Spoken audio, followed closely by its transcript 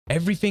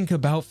Everything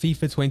about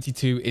FIFA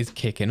 22 is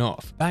kicking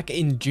off. Back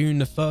in June,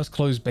 the first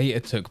closed beta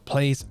took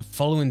place.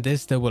 Following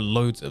this, there were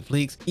loads of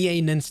leaks.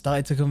 EA then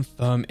started to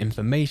confirm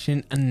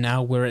information, and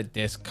now we're at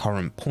this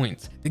current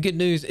point. The good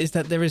news is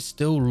that there is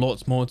still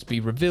lots more to be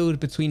revealed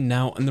between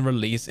now and the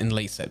release in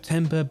late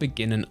September,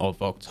 beginning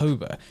of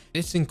October.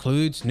 This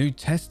includes new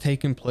tests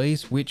taking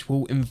place, which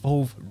will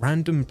involve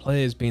random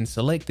players being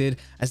selected,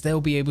 as they'll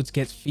be able to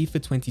get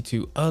FIFA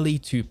 22 early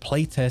to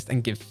playtest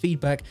and give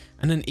feedback,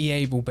 and then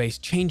EA will base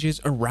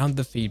changes around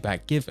the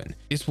feedback given.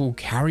 This will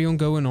carry on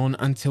going on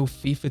until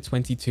FIFA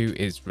 22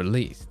 is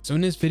released. So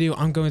in this video,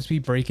 I'm going to be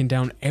breaking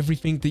down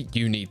everything that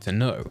you need to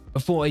know.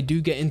 Before I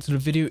do get into the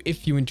video,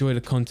 if you enjoy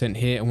the content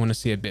here and want to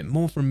see a bit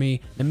more from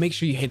me, then make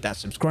sure you hit that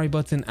subscribe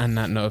button and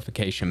that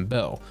notification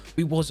bell.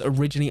 We was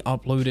originally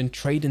uploading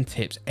trading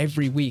tips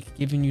every week,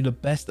 giving you the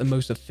best and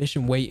most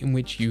efficient way in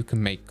which you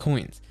can make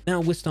coins.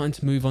 Now we're starting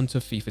to move on to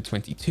FIFA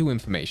 22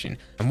 information,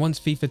 and once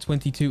FIFA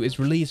 22 is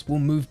released, we'll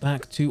move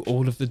back to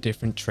all of the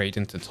different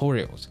trading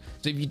tutorials.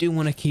 So if you do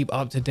want to keep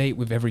up to date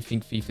with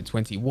everything FIFA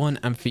 21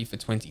 and FIFA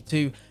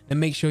 22, then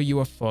make sure you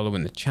are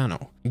following the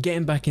channel.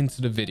 Getting back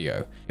into the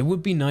video, it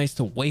would be nice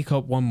to wake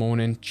up one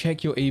morning,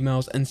 check your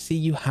emails and see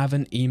you have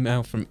an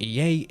email from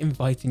EA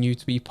inviting you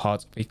to be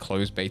part of a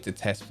closed beta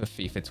test for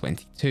FIFA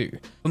 22.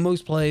 For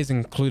most players,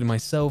 including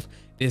myself,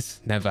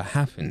 this never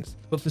happens,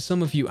 but for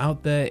some of you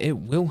out there, it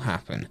will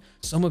happen.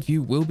 Some of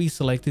you will be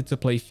selected to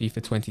play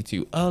FIFA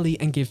 22 early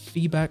and give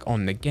feedback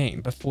on the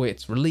game before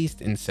it's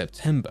released in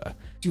September.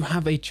 To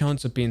have a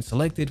chance of being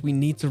selected, we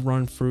need to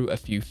run through a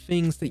few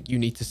things that you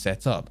need to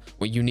set up,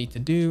 what you need to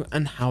do,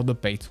 and how the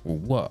beta will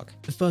work.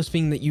 The first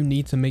thing that you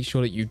need to make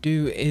sure that you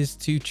do is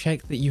to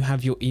check that you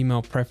have your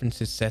email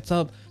preferences set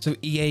up so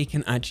EA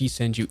can actually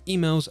send you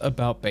emails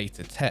about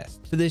beta tests.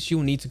 For this,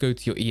 you'll need to go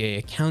to your EA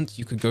account.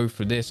 You could go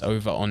through this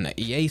over on the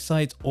EA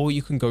site, or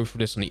you can go through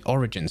this on the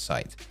Origin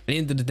site. At the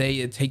end of the day,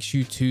 it takes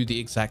you to the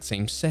exact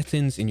same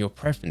settings in your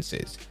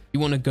preferences. You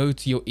want to go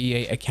to your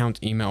EA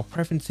account email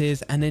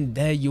preferences, and then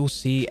there you'll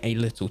see a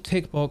little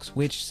tick box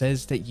which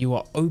says that you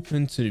are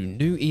open to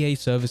new EA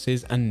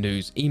services and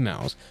news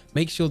emails.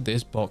 Make sure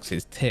this box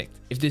is ticked.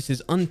 If this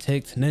is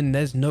unticked, then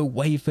there's no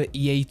way for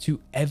EA to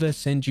ever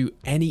send you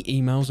any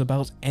emails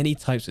about any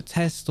types of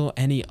tests or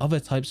any other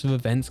types of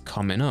events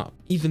coming up.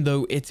 Even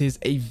though it is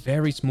a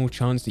very small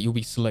chance that you'll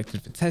be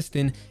selected for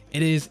testing,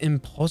 it is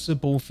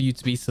impossible for you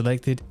to be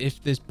selected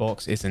if this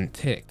box isn't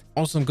ticked.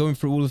 Also, I'm going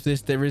through all of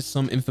this, there is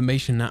some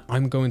information that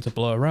I'm going to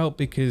blur out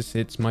because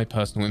it's my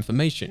personal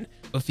information.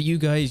 But for you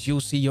guys, you'll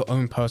see your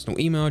own personal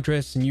email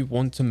address, and you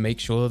want to make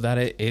sure that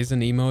it is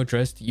an email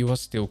address that you are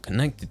still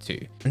connected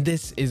to. And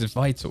this is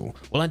vital.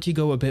 We'll actually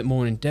go a bit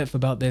more in depth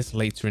about this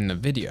later in the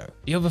video.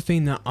 The other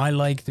thing that I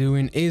like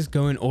doing is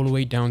going all the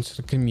way down to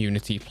the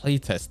community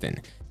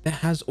playtesting. There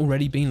has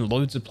already been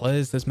loads of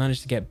players that's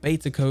managed to get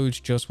beta codes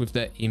just with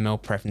their email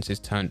preferences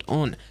turned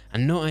on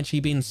and not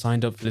actually being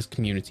signed up for this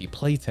community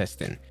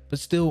playtesting. But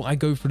still, I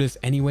go through this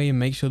anyway and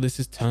make sure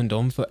this is turned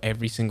on for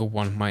every single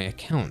one of my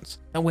accounts.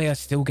 That way I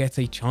still get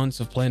a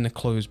chance of playing a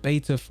closed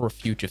beta for a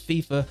future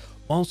FIFA,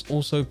 whilst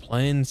also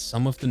playing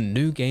some of the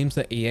new games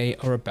that EA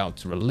are about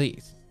to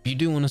release. If you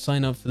do want to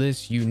sign up for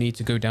this, you need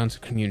to go down to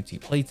community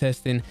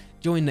playtesting,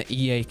 join the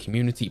EA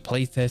community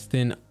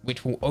playtesting,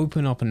 which will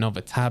open up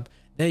another tab.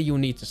 There you'll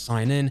need to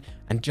sign in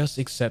and just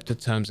accept the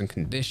terms and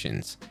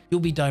conditions.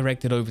 You'll be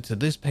directed over to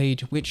this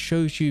page which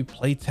shows you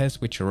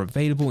playtests which are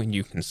available and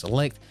you can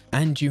select,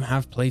 and you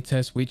have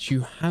playtests which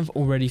you have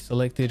already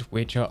selected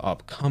which are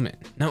upcoming.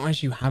 Now,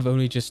 as you have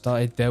only just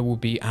started, there will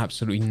be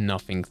absolutely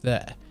nothing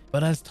there.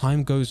 But as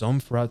time goes on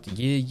throughout the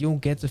year, you'll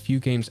get a few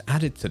games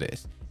added to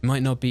this. It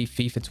might not be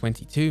FIFA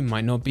 22,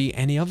 might not be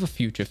any other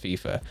future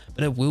FIFA, but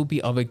there will be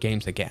other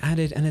games that get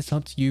added, and it's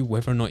up to you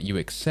whether or not you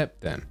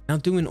accept them. Now,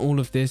 doing all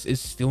of this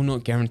is still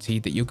not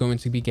guaranteed that you're going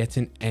to be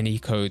getting any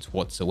codes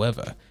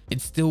whatsoever.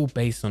 It's still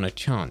based on a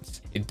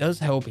chance. It does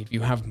help if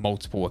you have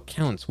multiple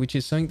accounts, which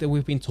is something that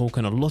we've been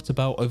talking a lot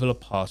about over the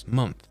past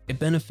month. It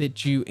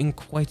benefits you in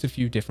quite a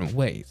few different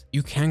ways.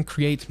 You can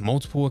create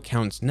multiple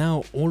accounts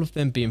now, all of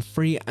them being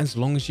free as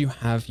long as you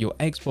have your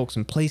Xbox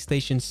and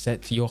PlayStation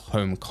set to your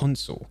home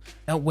console.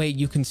 That way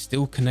you can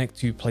still connect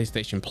to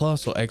PlayStation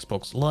Plus or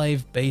Xbox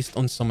Live based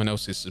on someone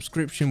else's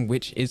subscription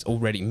which is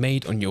already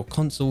made on your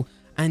console,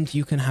 and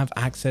you can have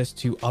access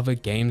to other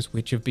games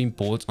which have been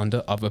bought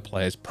under other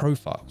players'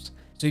 profiles.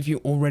 So if you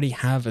already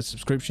have a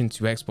subscription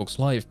to Xbox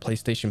Live,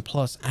 PlayStation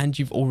Plus, and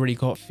you've already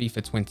got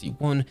FIFA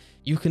 21,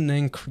 you can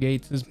then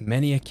create as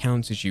many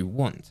accounts as you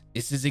want.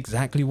 This is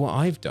exactly what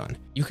I've done.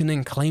 You can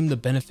then claim the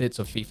benefits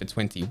of FIFA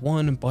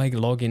 21 by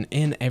logging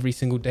in every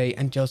single day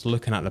and just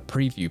looking at the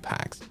preview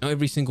packs. Not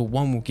every single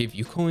one will give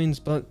you coins,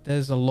 but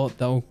there's a lot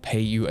that will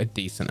pay you a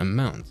decent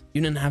amount.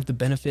 You then have the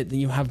benefit that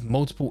you have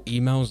multiple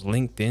emails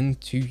linked in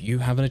to you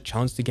having a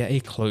chance to get a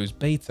closed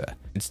beta.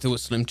 It's still a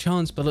slim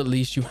chance, but at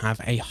least you have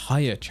a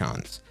higher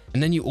chance.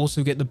 And then you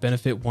also get the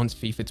benefit once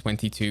FIFA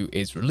 22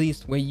 is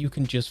released, where you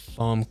can just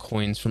farm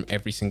coins from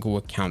every single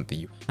account that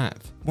you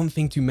have. One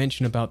thing to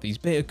mention about these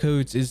beta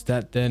codes is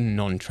that they're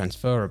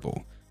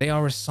non-transferable. They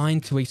are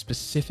assigned to a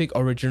specific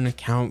Origin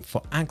account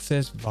for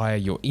access via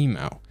your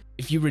email.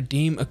 If you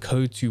redeem a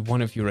code to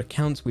one of your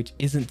accounts which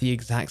isn't the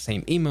exact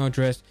same email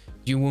address,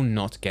 you will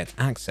not get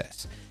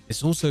access.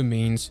 This also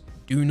means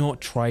do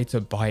not try to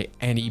buy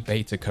any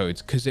beta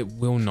codes because it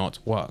will not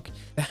work.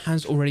 There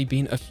has already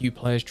been a few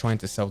players trying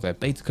to sell their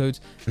beta codes,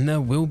 and there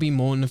will be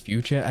more in the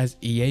future as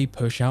EA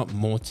push out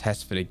more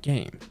tests for the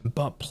game.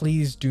 But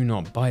please do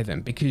not buy them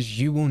because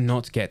you will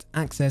not get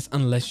access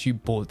unless you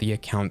bought the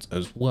account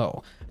as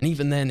well. And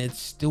even then,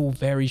 it's still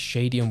very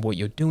shady on what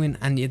you're doing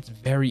and it's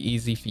very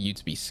easy for you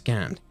to be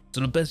scammed.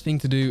 So the best thing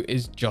to do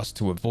is just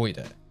to avoid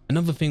it.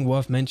 Another thing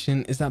worth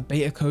mentioning is that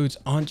beta codes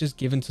aren't just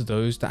given to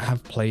those that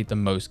have played the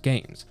most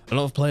games. A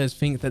lot of players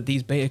think that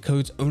these beta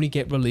codes only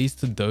get released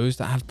to those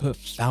that have put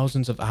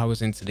thousands of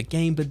hours into the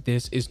game, but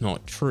this is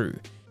not true.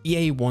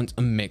 EA wants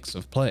a mix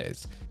of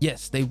players.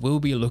 Yes, they will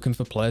be looking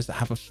for players that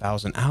have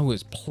 1,000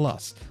 hours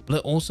plus, but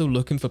they're also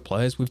looking for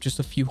players with just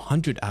a few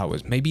hundred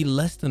hours, maybe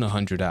less than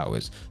 100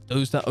 hours.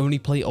 Those that only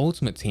play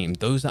Ultimate Team,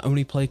 those that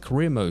only play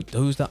Career Mode,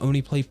 those that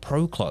only play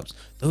Pro Clubs,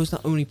 those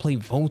that only play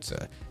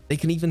Volta. They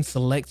can even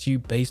select you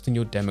based on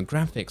your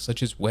demographics,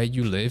 such as where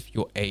you live,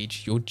 your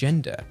age, your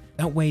gender.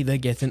 That way they're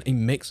getting a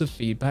mix of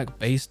feedback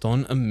based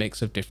on a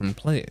mix of different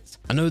players.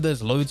 I know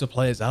there's loads of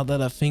players out there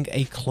that think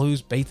a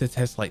closed beta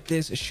test like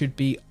this should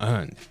be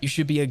earned. You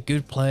should be a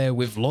good player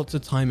with lots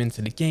of time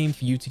into the game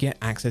for you to get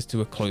access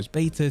to a closed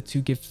beta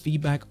to give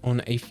feedback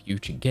on a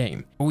future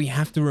game. But we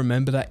have to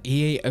remember that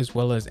EA, as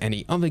well as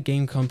any other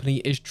game company,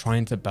 is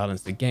trying to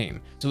balance the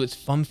game. So it's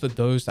fun for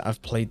those that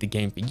have played the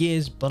game for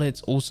years, but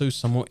it's also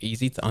somewhat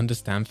easy to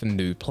understand for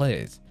new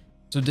players.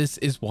 So this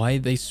is why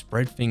they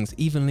spread things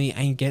evenly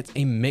and get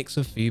a mix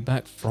of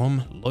feedback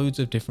from loads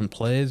of different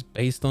players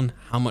based on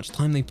how much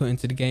time they put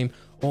into the game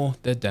or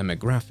their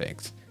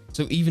demographics.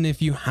 So even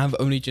if you have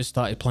only just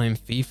started playing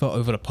FIFA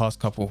over the past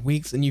couple of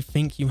weeks and you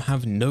think you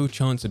have no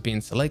chance of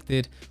being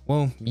selected,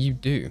 well, you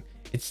do.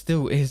 It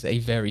still is a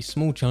very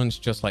small chance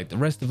just like the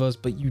rest of us,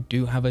 but you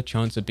do have a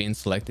chance of being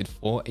selected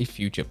for a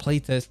future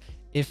playtest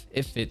if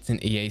it fits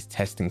in EA's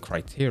testing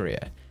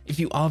criteria. If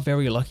you are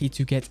very lucky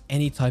to get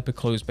any type of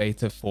closed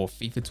beta for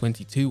FIFA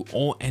 22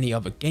 or any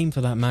other game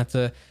for that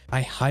matter,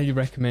 I highly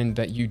recommend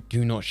that you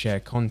do not share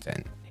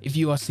content. If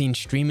you are seen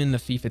streaming the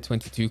FIFA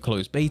 22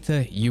 closed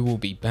beta, you will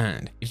be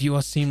banned. If you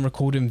are seen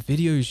recording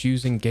videos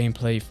using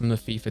gameplay from the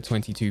FIFA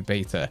 22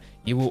 beta,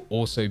 you will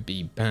also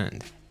be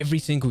banned. Every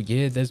single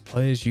year, there's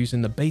players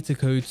using the beta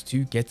codes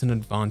to get an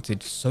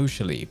advantage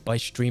socially by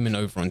streaming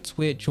over on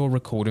Twitch or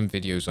recording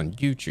videos on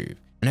YouTube.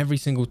 And every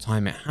single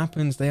time it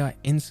happens, they are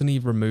instantly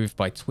removed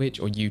by Twitch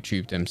or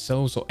YouTube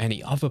themselves or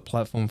any other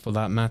platform for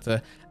that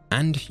matter,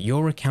 and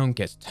your account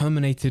gets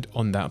terminated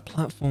on that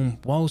platform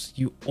whilst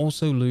you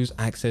also lose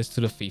access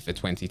to the FIFA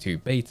 22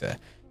 beta.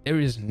 There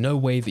is no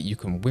way that you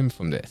can win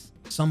from this.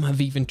 Some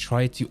have even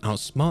tried to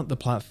outsmart the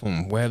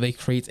platform where they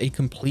create a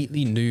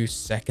completely new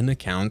second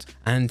account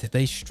and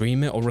they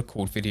stream it or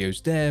record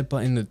videos there,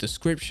 but in the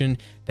description,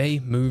 they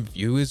move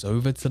viewers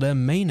over to their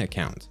main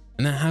account.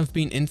 And there have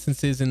been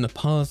instances in the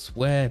past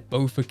where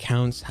both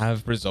accounts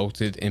have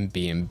resulted in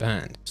being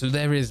banned. So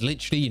there is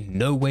literally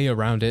no way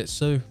around it,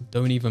 so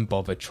don't even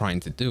bother trying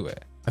to do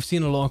it. I've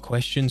seen a lot of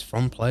questions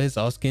from players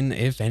asking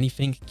if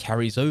anything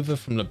carries over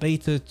from the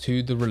beta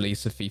to the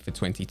release of FIFA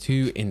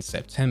 22 in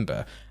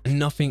September, and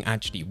nothing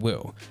actually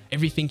will.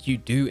 Everything you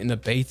do in the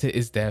beta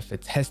is there for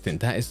testing,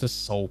 that is the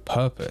sole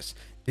purpose.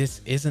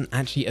 This isn't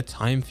actually a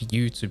time for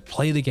you to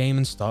play the game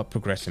and start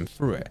progressing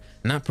through it,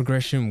 and that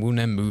progression will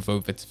then move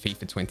over to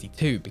FIFA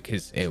 22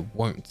 because it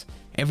won't.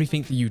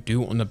 Everything that you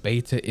do on the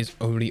beta is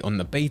only on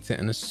the beta,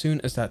 and as soon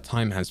as that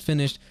time has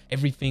finished,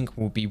 everything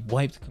will be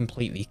wiped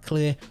completely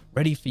clear,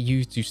 ready for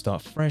you to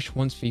start fresh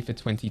once FIFA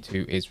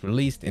 22 is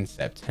released in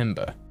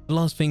September. The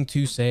last thing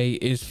to say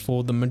is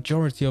for the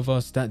majority of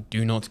us that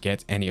do not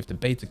get any of the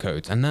beta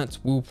codes, and that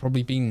will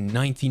probably be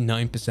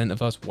 99%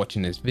 of us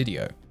watching this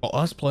video. For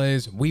us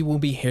players, we will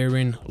be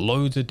hearing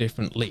loads of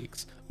different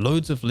leaks.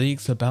 Loads of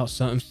leaks about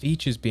certain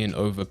features being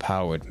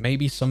overpowered.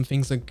 Maybe some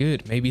things are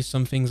good, maybe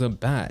some things are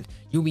bad.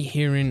 You'll be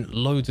hearing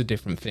loads of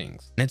different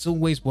things. And it's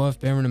always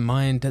worth bearing in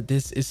mind that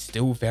this is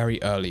still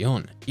very early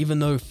on. Even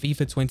though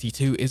FIFA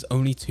 22 is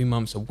only 2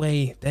 months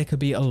away, there could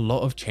be a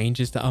lot of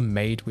changes that are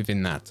made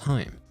within that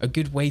time. A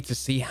good way to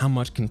see how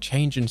much can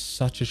change in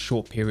such a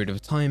short period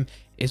of time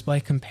is by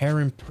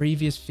comparing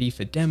previous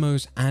FIFA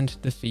demos and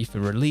the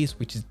FIFA release,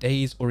 which is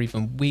days or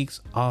even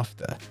weeks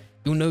after.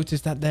 You'll notice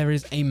that there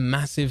is a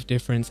massive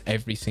difference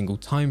every single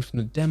time from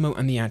the demo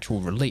and the actual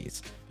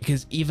release,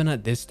 because even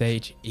at this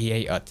stage,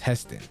 EA are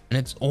testing, and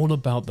it's all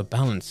about the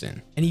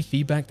balancing. Any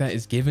feedback that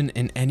is given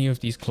in any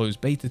of these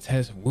closed beta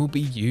tests will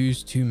be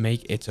used to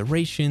make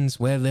iterations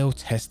where they'll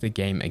test the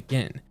game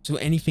again. So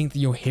anything that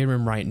you're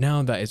hearing right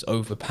now that is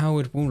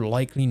overpowered will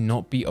likely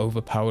not be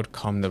overpowered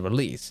come the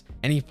release.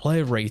 Any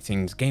player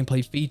ratings,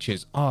 gameplay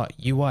features, art,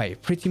 UI,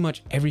 pretty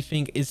much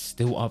everything is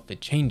still up for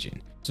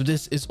changing. So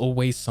this is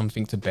always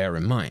something to bear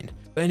in mind.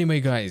 But anyway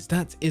guys,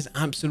 that is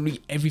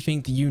absolutely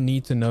everything that you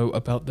need to know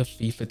about the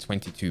FIFA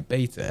 22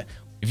 beta.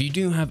 If you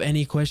do have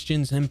any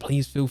questions, then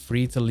please feel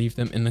free to leave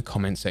them in the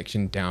comment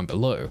section down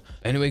below.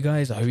 Anyway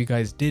guys, I hope you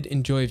guys did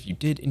enjoy. If you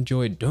did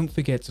enjoy, don't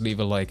forget to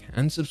leave a like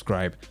and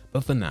subscribe.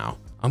 But for now,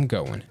 I'm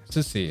going,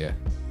 so see ya.